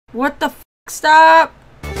What the f? Stop!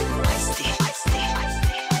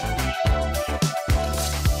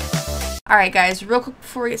 Alright guys, real quick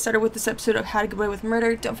before we get started with this episode of How to Get Away with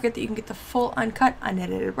Murder, don't forget that you can get the full, uncut,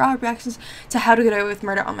 unedited, raw reactions to How to Get Away with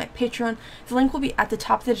Murder on my Patreon. The link will be at the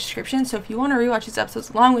top of the description, so if you want to rewatch these episodes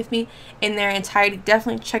along with me in their entirety,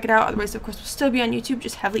 definitely check it out. Otherwise, of course, we'll still be on YouTube,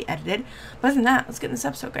 just heavily edited. But other than that, let's get in this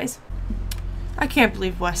episode, guys. I can't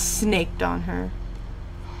believe Wes snaked on her.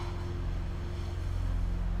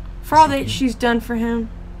 For all that she's done for him.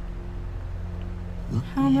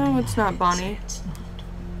 Hell no, it's not Bonnie.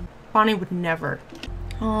 Bonnie would never.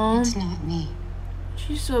 Aww. It's not me.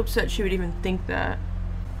 She's so upset she would even think that.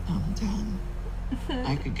 I'm done.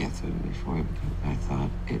 I could get through it before because I thought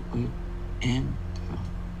it would end. But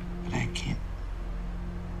I can't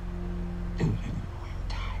do it anymore. I'm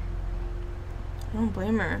tired. I don't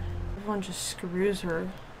blame her. Everyone just screws her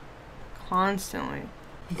constantly.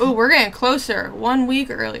 Oh, we're getting closer. 1 week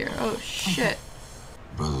earlier. Oh, shit.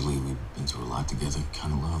 Brother Lee, we've been through a lot together.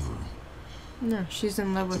 Kind of love her. No, she's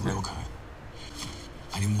in love with The her. real kind.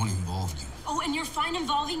 I didn't want to involve you. Oh, and you're fine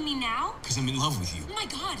involving me now? Because I'm in love with you. Oh my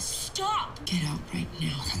god, stop! Get out right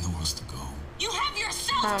now. I got nowhere else to go. You have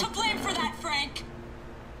yourself to blame for that, Frank!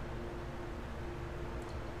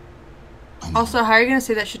 I know. Also, how are you gonna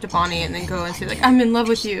say that shit to Bonnie and then go and say, like, I'm in love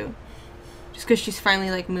with you? Just because she's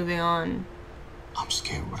finally, like, moving on. I'm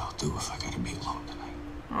scared what I'll do if I gotta be alone tonight.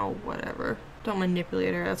 Oh, whatever. Don't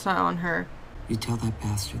manipulate her. That's not on her. You tell that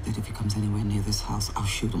bastard that if he comes anywhere near this house, I'll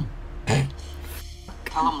shoot him.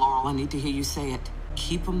 Tell him, Laurel, I need to hear you say it.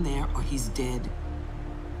 Keep him there or he's dead.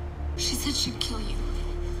 She said she'd kill you.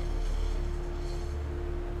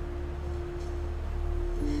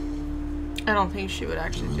 I don't think she would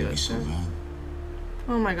actually do Really it, so so. bad.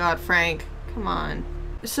 Oh my god, Frank. Come on.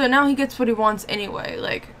 So now he gets what he wants anyway,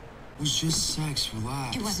 like. It was just sex,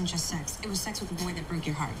 relax. It wasn't just sex. It was sex with a boy that broke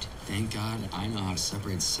your heart. Thank God I know how to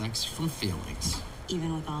separate sex from feelings.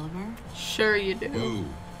 Even with Oliver? Sure you do. Oh,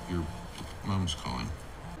 your mom's calling.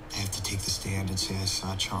 I have to take the stand and say I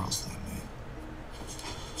saw Charles that night.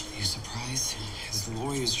 Are you surprised? His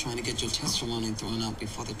lawyer is trying to get your testimony thrown out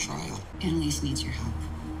before the trial. Annalise needs your help.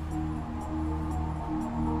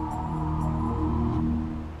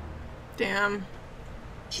 Damn.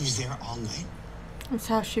 He was there all night? That's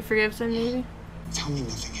how she forgives him, maybe? Tell me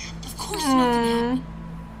nothing happened. Of course nothing happened.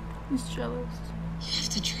 He's jealous. You have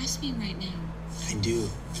to trust me right now. I do.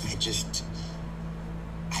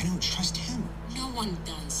 I don't trust him. No one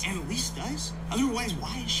does. Annalise does. Otherwise,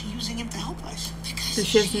 why is she using him to help us? Because Does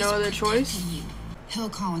she have she's no other choice? protecting you. He'll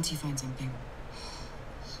call once he finds something.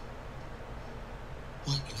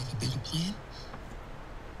 What, you have a better plan?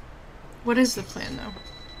 What is the plan, though?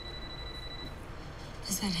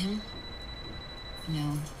 Is that him?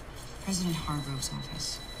 No. President Hargrove's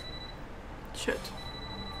office. Shit.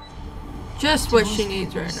 Just what she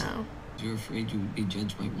needs right now. You're afraid you would be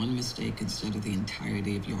judged by one mistake instead of the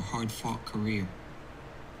entirety of your hard-fought career.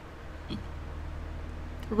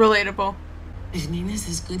 Relatable. If Nina's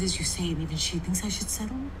as good as you say and even she thinks I should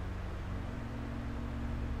settle,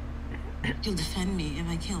 you'll defend me if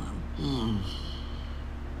I kill him. All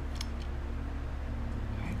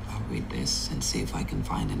right, I'll read this and see if I can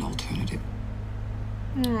find an alternative.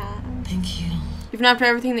 Thank you. Even after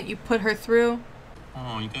everything that you put her through.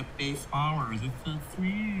 Oh, you got big flowers. It's so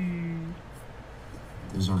sweet.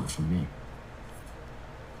 Those aren't for me.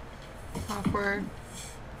 Awkward.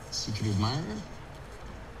 Secret admirer?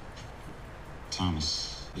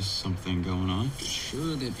 Thomas, is something going on?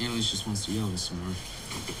 Sure that Annalise just wants to yell this somewhere.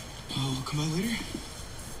 Oh, we'll come by later?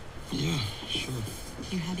 Yeah, sure.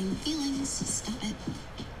 You're having feelings. Stop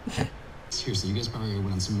it. Seriously, you guys probably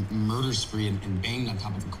went on some murder spree and banged on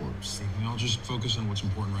top of a corpse. We all just focus on what's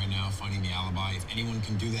important right now, finding the alibi. If anyone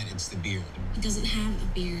can do that, it's the beard. He doesn't have a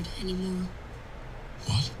beard anymore.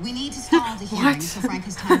 What? We need to stall the hearing What? so Frank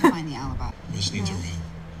has time to find the alibi. Miss needs her man.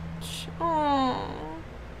 Oh.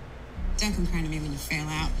 Don't come crying to me when you fail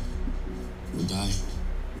out. We'll die.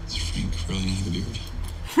 Does Frank really not have a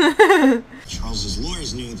beard? Charles's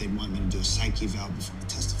lawyers knew they wanted me to do a psych eval before I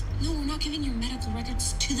testified. No, we're not giving your medical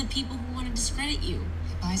records to the people who want to discredit you.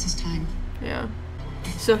 It buys us time. Yeah.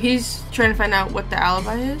 So he's trying to find out what the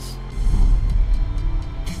alibi is?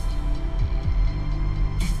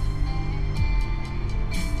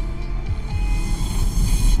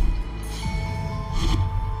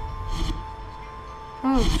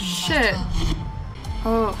 Oh, shit.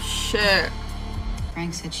 Oh, shit.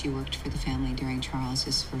 Frank said she worked for the family during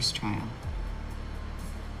Charles's first trial.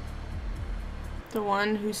 The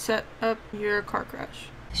one who set up your car crash.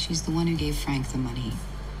 She's the one who gave Frank the money.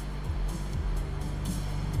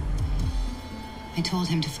 I told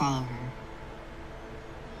him to follow her.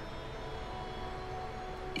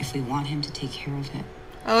 if we want him to take care of it.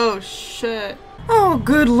 Oh shit. Oh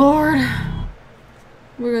good lord.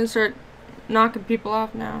 We're gonna start knocking people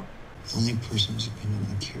off now. The only person whose opinion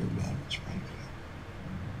I care about is Frank.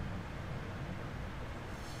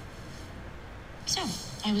 So,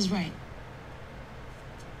 I was right.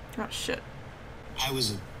 Oh shit. I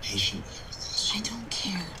was a patient with this. I don't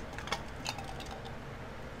care.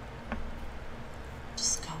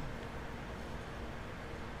 Just go.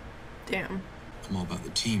 Damn. I'm all about the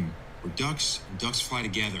team. We're ducks, and ducks fly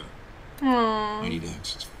together. Aww. Mighty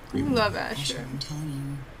Ducks. It's I great. love Asher, Asher. I'm telling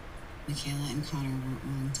you, Michaela and Connor weren't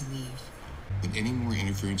willing to leave. But any more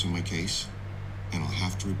interference in my case, and I'll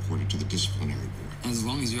have to report it to the disciplinary board. As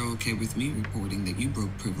long as you're okay with me reporting that you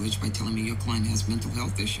broke privilege by telling me your client has mental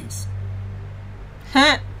health issues.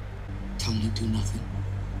 Huh. Tell him to do nothing.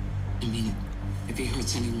 I mean it. If he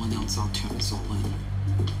hurts anyone else, I'll turn us all in.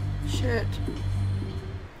 Shit.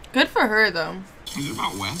 Good for her though. Is it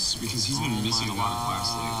about Wes? Because he's been missing a lot of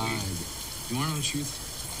class lately. You want to know the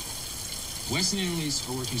truth? Wes and Annalise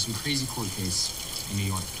are working some crazy court case in New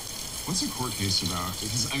York. What's a court case about?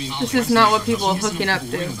 Because, I mean, This Wes is not and what Annalise- people she has hooking enough up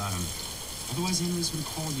people worrying do. about him. Otherwise, Annalise would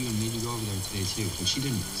have called you and made you go over there today, too. But she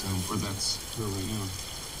didn't, so... Or that's her right now.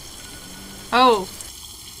 Oh.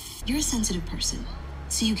 You're a sensitive person,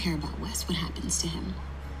 so you care about Wes, what happens to him.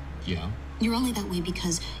 Yeah? You're only that way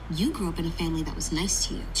because you grew up in a family that was nice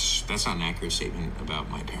to you. Shh, that's not an accurate statement about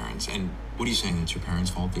my parents. And what are you saying? It's your parents'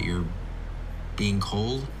 fault that you're being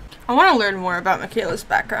cold? I want to learn more about Michaela's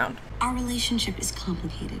background. Our relationship is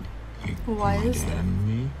complicated. Like, Why my is dad that? and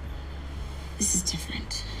me? This is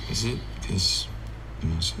different. Is it? Because, you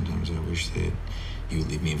know, sometimes I wish that you would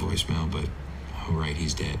leave me a voicemail, but, oh, right,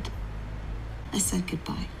 he's dead. I said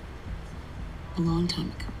goodbye. A long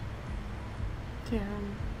time ago.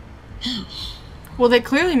 Damn. Well, they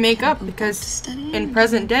clearly make up because in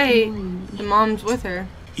present day, the mom's with her.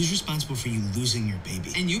 He's responsible for you losing your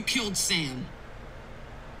baby. And you killed Sam.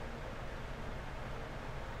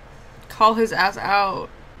 Call his ass out.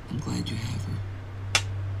 I'm glad you have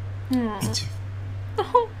her. Me too.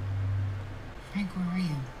 Frank, where are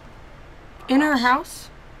you? In her house?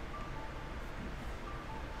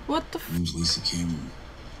 What the f- Name's Lisa Cameron.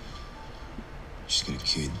 She's got a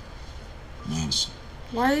kid, Madison.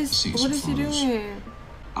 Why is- See what some is he photos. doing?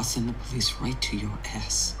 I'll send the police right to your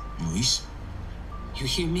ass. Elise? You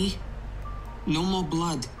hear me? No more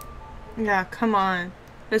blood. Yeah, come on.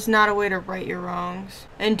 That's not a way to right your wrongs.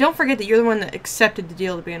 And don't forget that you're the one that accepted the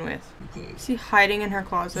deal to begin with. Okay. Is he hiding in her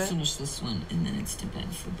closet? Finish this one, and then it's to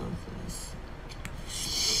bed for both of us.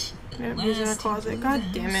 Yep, he's in her Last closet. he God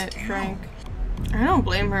blew the damn it, house Frank. down. I don't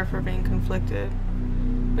blame her for being conflicted.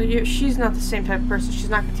 But she's not the same type of person. She's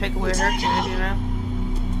not gonna take away her kid, you know?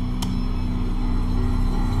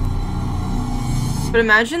 But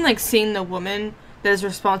imagine, like, seeing the woman that is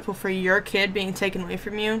responsible for your kid being taken away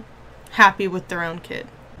from you happy with their own kid.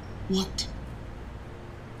 What?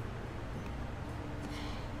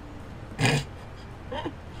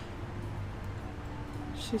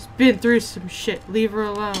 She's been through some shit. Leave her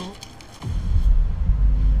alone.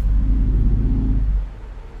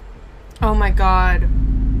 Oh my god.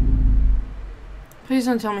 Please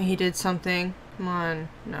don't tell me he did something. Come on.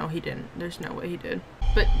 No, he didn't. There's no way he did.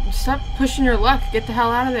 But stop pushing your luck. Get the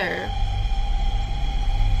hell out of there.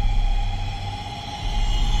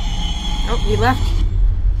 Oh, he left.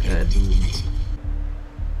 Good.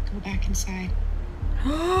 Go back inside.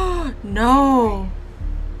 No.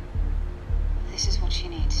 This is what she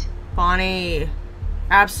needs. Bonnie.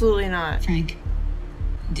 Absolutely not. Frank,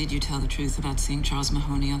 Did you tell the truth about seeing Charles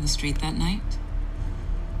Mahoney on the street that night?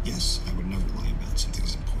 Yes, I would never lie about something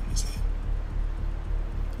as important as that.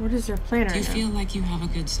 What is their plan Do you right now? feel like you have a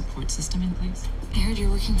good support system in place? I heard you're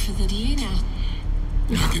working for the DA now.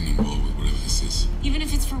 You're not getting involved with whatever this is. Even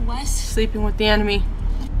if it's for Wes. Sleeping with the enemy.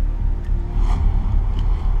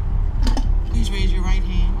 Please raise your right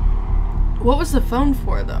hand. What was the phone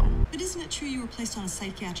for, though? But isn't it true you were placed on a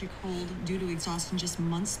psychiatric hold due to exhaustion just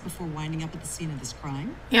months before winding up at the scene of this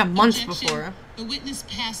crime? Yeah, months Objection. before. The witness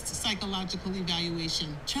passed psychological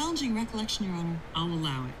evaluation. Challenging recollection, Your Honor. I'll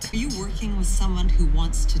allow it. Are you working with someone who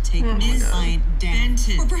wants to take Oh my my God. client down?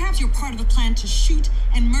 Benton. Or perhaps you're part of a plan to shoot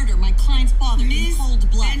and murder my client's father in cold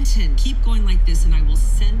blood. Benton, keep going like this and I will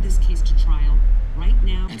send this case to trial right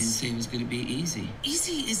now. I didn't say it was gonna be easy.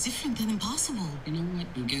 Easy is different than impossible. You know what?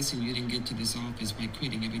 I'm guessing you didn't get to this office by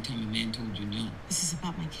quitting every time a man told you no. This is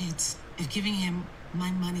about my kids. If giving him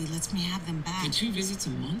my money lets me have them back. For 2 visits a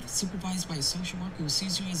month, supervised by a social worker who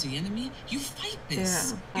sees you as the enemy, you fight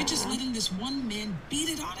this. Yeah. You're just letting this one man beat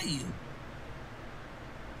it out of you.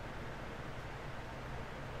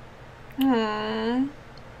 Aww.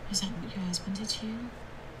 is that what your husband did to you?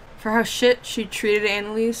 For how shit she treated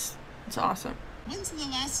Annalise. It's awesome. When's the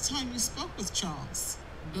last time you spoke with Charles?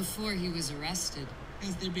 Before he was arrested.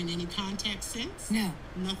 Has there been any contact since? No.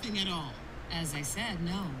 Nothing at all. As I said,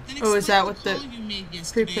 no. Then Oh, is that with call the you made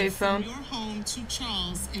yesterday prepaid phone? from your home to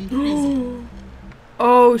Charles in prison.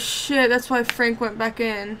 Oh shit, that's why Frank went back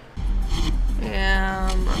in.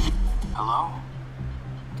 Damn. Hello?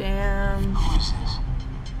 Damn. Who is this?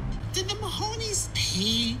 Did the Mahonies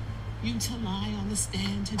pay you to lie on the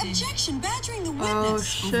stand today? Objection! Badgering the witness! Oh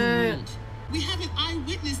shit. Overruled. We have an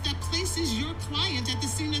eyewitness that places your client at the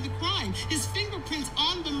scene of the crime. His fingerprints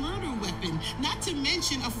on the murder weapon. Not to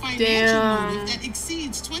mention a financial motive that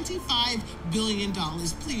exceeds $25 billion.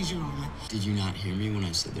 Please, Your Honor. Did you not hear me when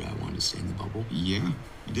I said that I wanted to stay in the bubble? Yeah,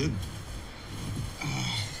 I did.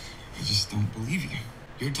 I just don't believe you.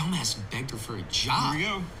 Your dumbass begged her for a job. Here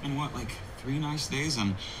we go. In what, like 3 nice days?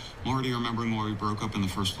 I'm already remembering why we broke up in the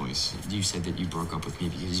first place. You said that you broke up with me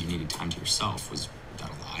because you needed time to yourself. Was that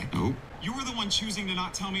a lie? Nope. You were the one choosing to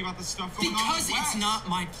not tell me about the stuff going on. Because it's not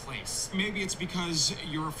my place. Maybe it's because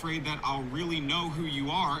you're afraid that I'll really know who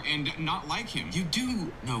you are and not like him. You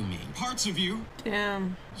do know me. Parts of you.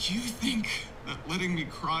 Damn. You think that letting me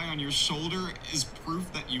cry on your shoulder is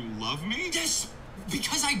proof that you love me? Yes,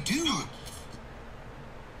 because I do.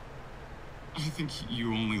 I think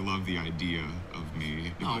you only love the idea of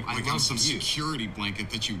me. No, like I I'm love some you. security blanket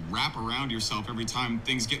that you wrap around yourself every time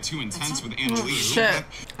things get too intense with Annalise. Shit.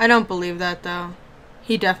 I don't believe that though.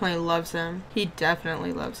 He definitely loves him. He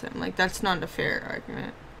definitely loves him. Like, that's not a fair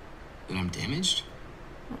argument. That I'm damaged?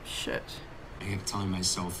 Oh shit. I kept telling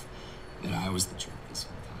myself that I was the jerk this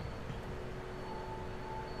whole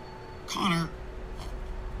time.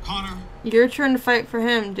 Connor. You're trying to fight for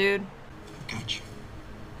him, dude. I got you.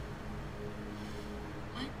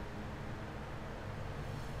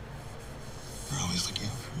 You're always looking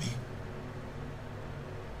out for me.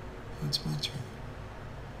 It's my turn.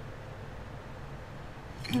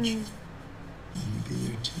 I got you. I'm gonna be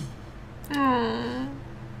there too. Aww.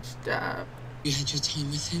 Stop. You had your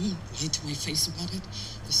time with him, lied to my face about it.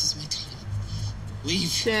 This is my time.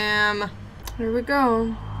 Leave. Damn. Here we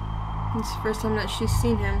go. It's the first time that she's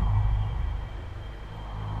seen him.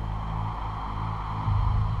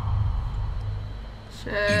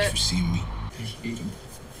 Thanks Shit. for seeing me. I hate him.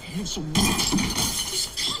 Handsome.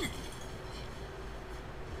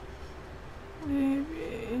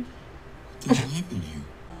 Baby. What happened to you?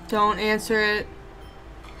 Don't answer it.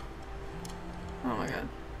 Oh my god.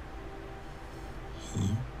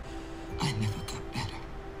 I never got better.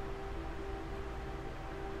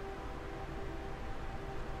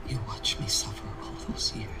 You watched me suffer all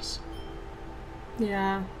those years.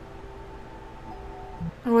 Yeah.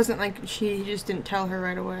 It wasn't like he just didn't tell her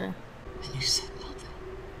right away. And you said nothing.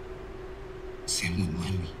 Sam wouldn't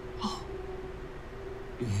let me. Oh.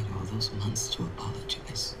 You had all those months to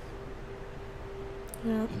apologize.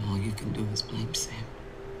 Yep. And all you can do is blame Sam.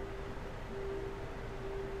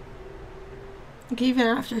 Like, even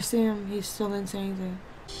after Sam, he still didn't say anything.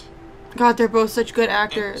 God, they're both such good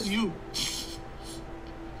actors. You.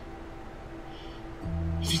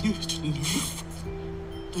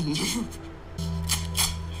 The nerve.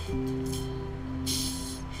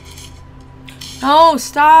 No,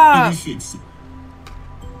 stop! Fix it.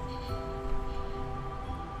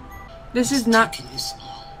 This is not. Taking this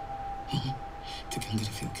long. To get me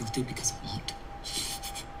to feel guilty because I won't.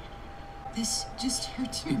 This just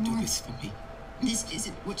hurts her You do more. this for me. This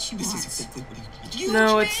isn't what she This is wants. exactly what I want. You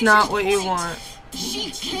No, it's changed not what you point. want. She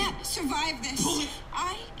can't survive this. Pull it.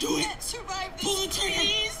 I Do it. can't survive this. Pull the trigger.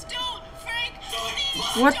 Please don't, Frank.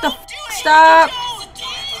 Please What the don't do it. stop! Don't.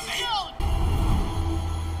 Please don't.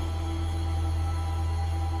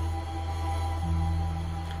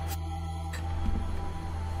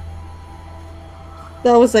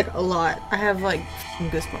 That was like a lot. I have like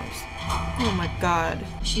goosebumps. Oh my god.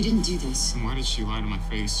 She didn't do this. And why did she lie to my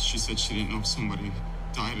face? She said she didn't know if somebody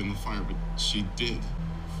died in the fire, but she did.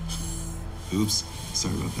 Oops.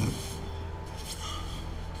 Sorry about that.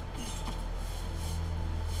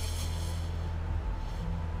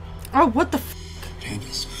 Oh, what the f?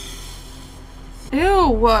 Travis. Ew,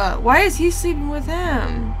 why is he sleeping with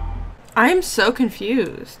him? I'm so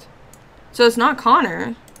confused. So it's not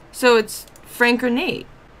Connor. So it's Frank or Nate,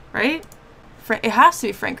 right? It has to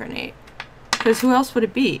be Frank or Nate. Because who else would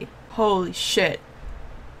it be? Holy shit.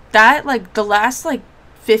 That, like, the last, like,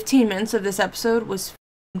 15 minutes of this episode was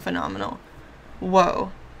phenomenal.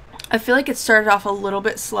 Whoa. I feel like it started off a little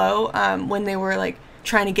bit slow when they were, like,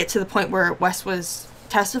 trying to get to the point where Wes was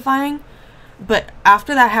testifying. But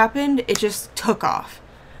after that happened, it just took off.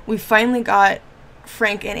 We finally got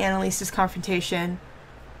Frank and Annalise's confrontation.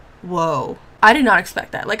 whoa. I did not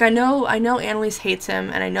expect that. Like, I know Annalise hates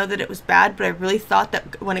him, and I know that it was bad, but I really thought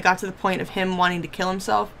that when it got to the point of him wanting to kill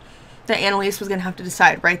himself, that Annalise was going to have to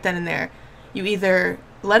decide right then and there. You either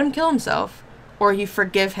let him kill himself, or you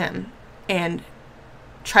forgive him and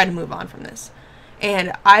try to move on from this.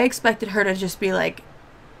 And I expected her to just be like,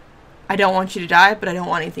 I don't want you to die, but I don't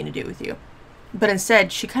want anything to do with you. But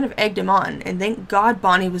instead, she kind of egged him on, and thank God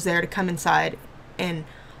Bonnie was there to come inside and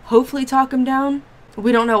hopefully talk him down.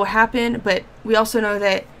 We don't know what happened, but we also know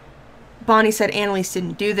that Bonnie said Annalise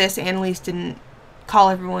didn't do this, Annalise didn't call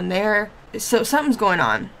everyone there. So something's going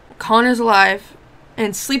on. Connor's alive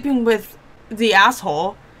and sleeping with the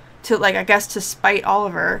asshole to, like, I guess to spite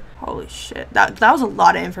Oliver. Holy shit. That was a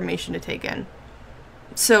lot of information to take in.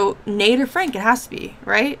 So Nate or Frank, it has to be,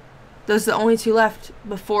 right? Those are the only two left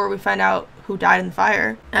before we find out who died in the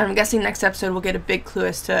fire. And I'm guessing next episode we'll get a big clue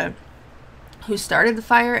as to who started the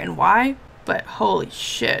fire and why. But holy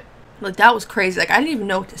shit. Like, that was crazy. Like, I didn't even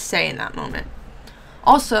know what to say in that moment.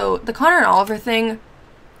 Also, the Connor and Oliver thing,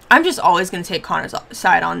 I'm just always going to take Connor's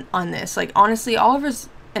side on this. Like, honestly, Oliver's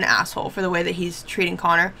an asshole for the way that he's treating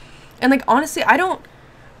Connor. And, like, honestly,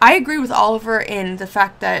 I agree with Oliver in the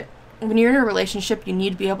fact that when you're in a relationship, you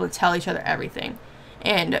need to be able to tell each other everything.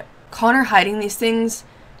 And Connor hiding these things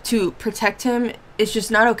to protect him is just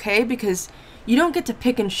not okay, because you don't get to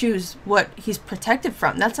pick and choose what he's protected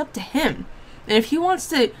from. That's up to him. And if he wants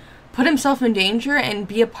to put himself in danger and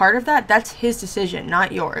be a part of that, that's his decision,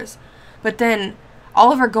 not yours. But then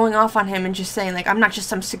Oliver going off on him and just saying, like, I'm not just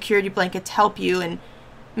some security blanket to help you, and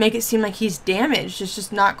make it seem like he's damaged, it's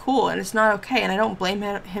just not cool, and it's not okay, and I don't blame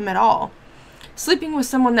him at all. Sleeping with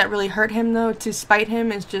someone that really hurt him, though, to spite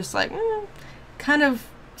him is just, like, kind of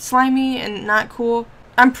slimy and not cool.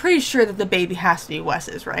 I'm pretty sure that the baby has to be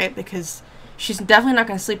Wes's, right? Because she's definitely not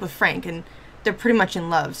going to sleep with Frank, and they're pretty much in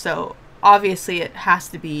love, so obviously it has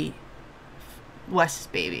to be Wes's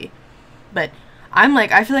baby. But I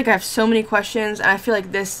feel like I have so many questions, and I feel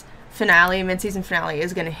like this finale, mid-season finale,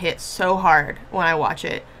 is going to hit so hard when I watch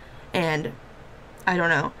it, and I don't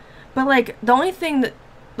know. But, like, the only thing that,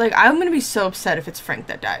 like, I'm going to be so upset if it's Frank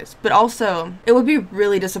that dies, but also, it would be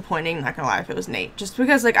really disappointing, not going to lie, if it was Nate, just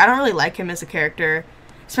because, like, I don't really like him as a character,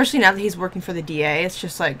 especially now that he's working for the DA. It's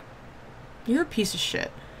just like, you're a piece of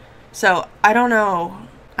shit. So, I don't know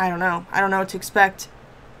what to expect.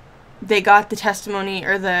 They got the testimony,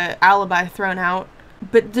 or the alibi, thrown out,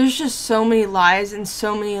 but there's just so many lies and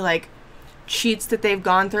so many, like, cheats that they've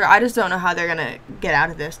gone through. I just don't know how they're gonna get out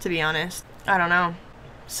of this, to be honest. I don't know.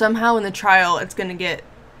 Somehow in the trial, it's gonna get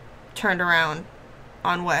turned around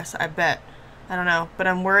on Wes, I bet. I don't know, but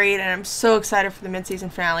I'm worried, and I'm so excited for the mid-season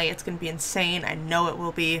finale. It's gonna be insane. I know it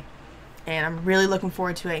will be, and I'm really looking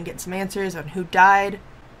forward to it and getting some answers on who died.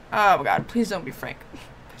 Oh my god, please don't be Frank.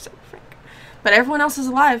 Please don't be Frank. But everyone else is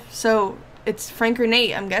alive, so it's Frank or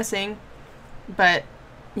Nate, I'm guessing. But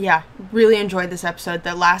yeah, really enjoyed this episode.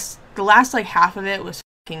 The last like half of it was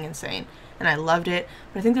fucking insane, and I loved it.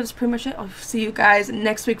 But I think that's pretty much it. I'll see you guys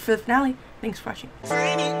next week for the finale. Thanks for watching.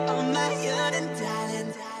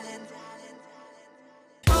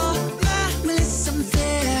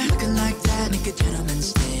 Looking like that, make a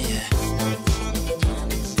gentleman's